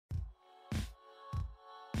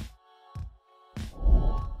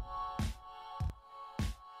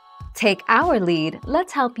Take our lead,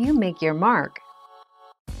 let's help you make your mark.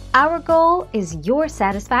 Our goal is your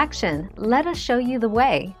satisfaction. Let us show you the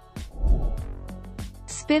way.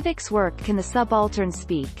 Spivak's work Can the Subaltern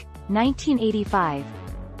Speak? 1985.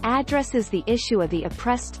 Addresses the issue of the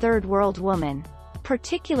oppressed Third World woman,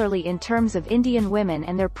 particularly in terms of Indian women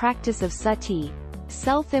and their practice of sati,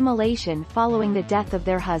 self-immolation following the death of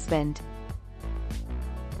their husband.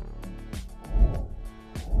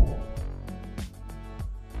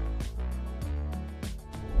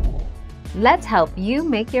 Let's help you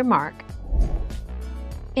make your mark.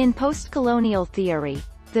 In post-colonial theory,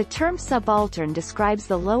 the term subaltern describes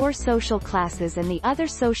the lower social classes and the other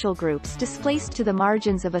social groups displaced to the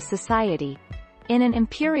margins of a society. In an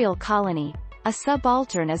imperial colony, a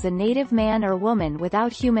subaltern is a native man or woman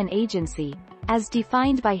without human agency, as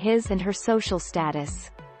defined by his and her social status.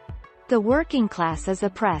 The working class is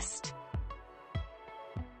oppressed.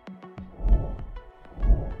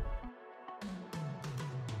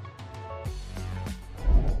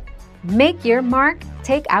 Make your mark,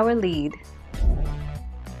 take our lead.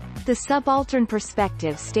 The subaltern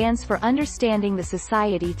perspective stands for understanding the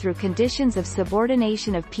society through conditions of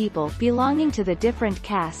subordination of people belonging to the different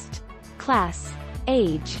caste, class,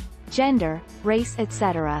 age, gender, race,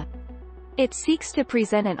 etc. It seeks to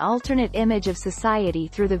present an alternate image of society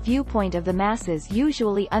through the viewpoint of the masses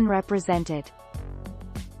usually unrepresented.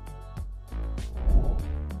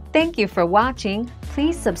 Thank you for watching.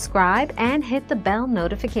 Please subscribe and hit the bell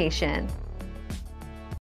notification.